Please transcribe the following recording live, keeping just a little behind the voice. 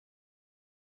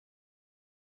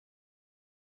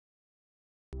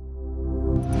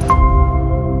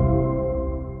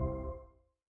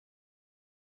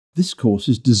This course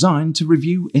is designed to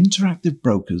review Interactive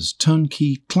Broker's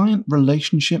turnkey client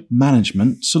relationship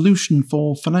management solution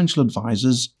for financial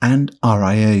advisors and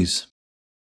RIAs.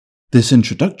 This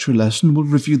introductory lesson will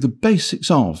review the basics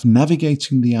of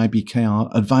navigating the IBKR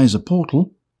Advisor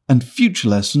Portal, and future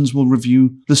lessons will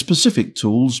review the specific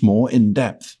tools more in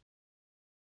depth.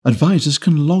 Advisors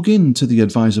can log in to the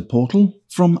Advisor Portal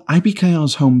from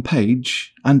IBKR's home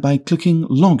page and by clicking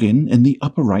Login in the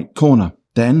upper right corner.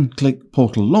 Then click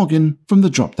Portal Login from the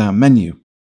drop-down menu.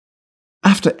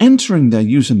 After entering their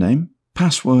username,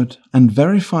 password, and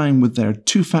verifying with their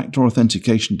two-factor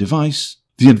authentication device,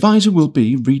 the advisor will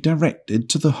be redirected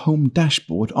to the home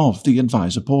dashboard of the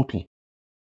Advisor Portal.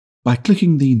 By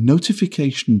clicking the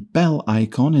notification bell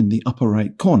icon in the upper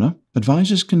right corner,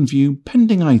 advisors can view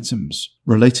pending items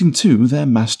relating to their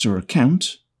master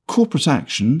account, corporate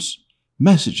actions,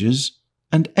 messages,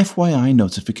 and FYI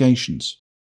notifications.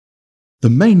 The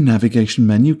main navigation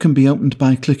menu can be opened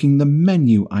by clicking the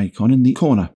menu icon in the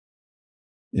corner.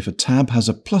 If a tab has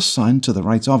a plus sign to the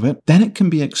right of it, then it can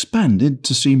be expanded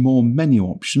to see more menu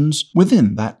options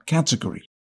within that category.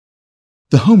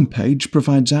 The home page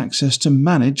provides access to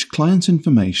manage client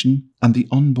information and the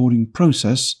onboarding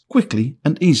process quickly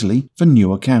and easily for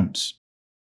new accounts.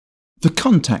 The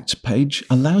Contact page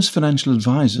allows financial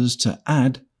advisors to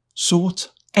add, sort,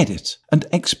 edit, and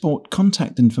export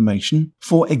contact information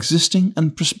for existing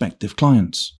and prospective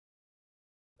clients.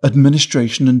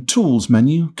 Administration and Tools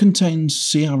menu contains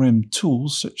CRM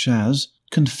tools such as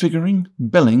configuring,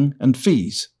 billing, and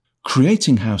fees,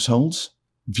 creating households,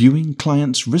 viewing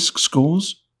clients' risk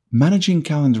scores, managing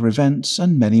calendar events,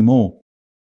 and many more.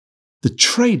 The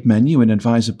Trade menu in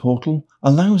Advisor Portal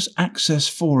allows access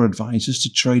for advisors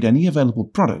to trade any available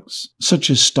products,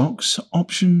 such as stocks,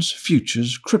 options,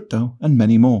 futures, crypto, and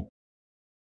many more.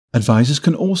 Advisors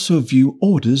can also view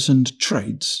orders and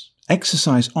trades,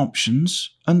 exercise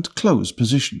options, and close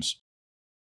positions.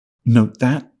 Note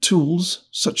that tools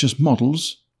such as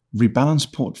models,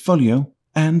 rebalance portfolio,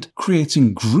 and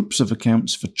creating groups of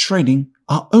accounts for trading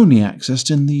are only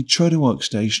accessed in the Trader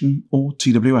Workstation or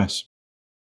TWS.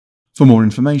 For more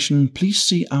information, please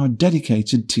see our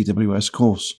dedicated TWS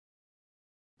course.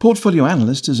 Portfolio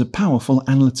Analyst is a powerful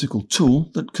analytical tool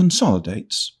that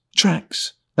consolidates,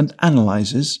 tracks, and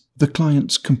analyzes the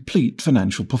client's complete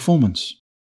financial performance.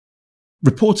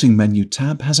 Reporting menu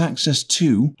tab has access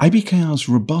to IBKR's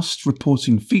robust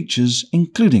reporting features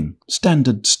including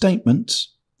standard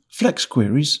statements, flex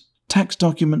queries, tax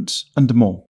documents, and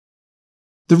more.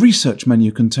 The Research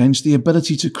menu contains the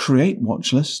ability to create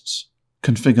watch lists,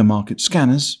 configure market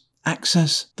scanners,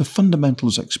 access the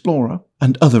Fundamentals Explorer,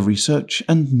 and other research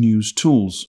and news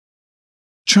tools.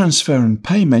 Transfer and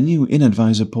Pay menu in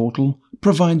Advisor Portal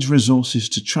provides resources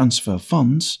to transfer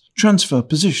funds, transfer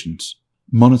positions,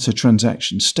 monitor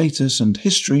transaction status and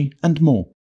history, and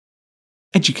more.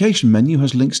 Education menu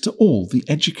has links to all the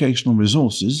educational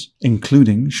resources,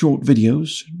 including short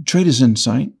videos, Traders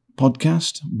Insight,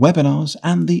 podcast, webinars,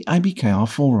 and the IBKR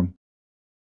Forum.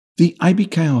 The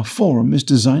IBKR Forum is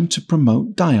designed to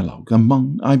promote dialogue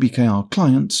among IBKR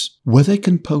clients where they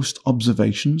can post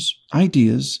observations,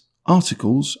 ideas,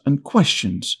 articles, and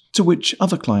questions to which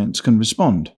other clients can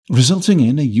respond, resulting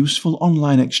in a useful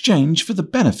online exchange for the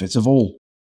benefit of all.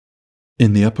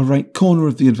 In the upper right corner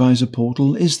of the Advisor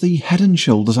Portal is the Head and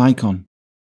Shoulders icon.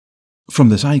 From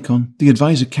this icon, the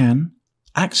advisor can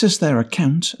access their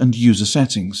account and user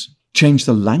settings, change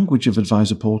the language of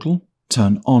Advisor Portal,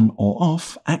 turn on or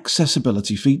off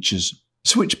accessibility features,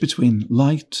 switch between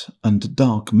light and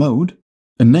dark mode,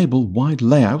 enable wide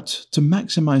layout to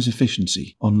maximize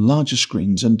efficiency on larger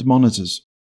screens and monitors,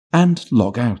 and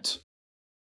log out.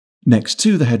 Next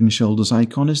to the Head and Shoulders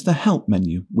icon is the Help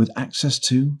menu with access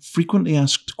to frequently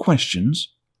asked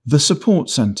questions, the Support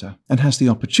Center, and has the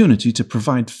opportunity to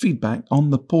provide feedback on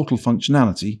the portal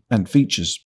functionality and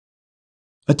features.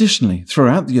 Additionally,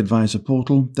 throughout the Advisor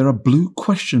Portal, there are blue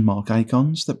question mark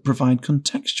icons that provide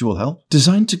contextual help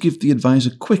designed to give the advisor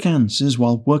quick answers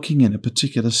while working in a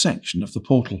particular section of the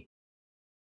portal.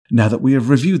 Now that we have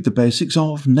reviewed the basics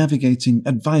of navigating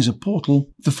Advisor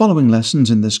Portal, the following lessons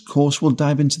in this course will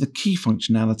dive into the key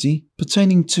functionality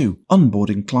pertaining to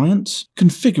onboarding clients,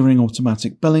 configuring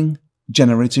automatic billing,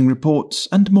 generating reports,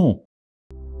 and more.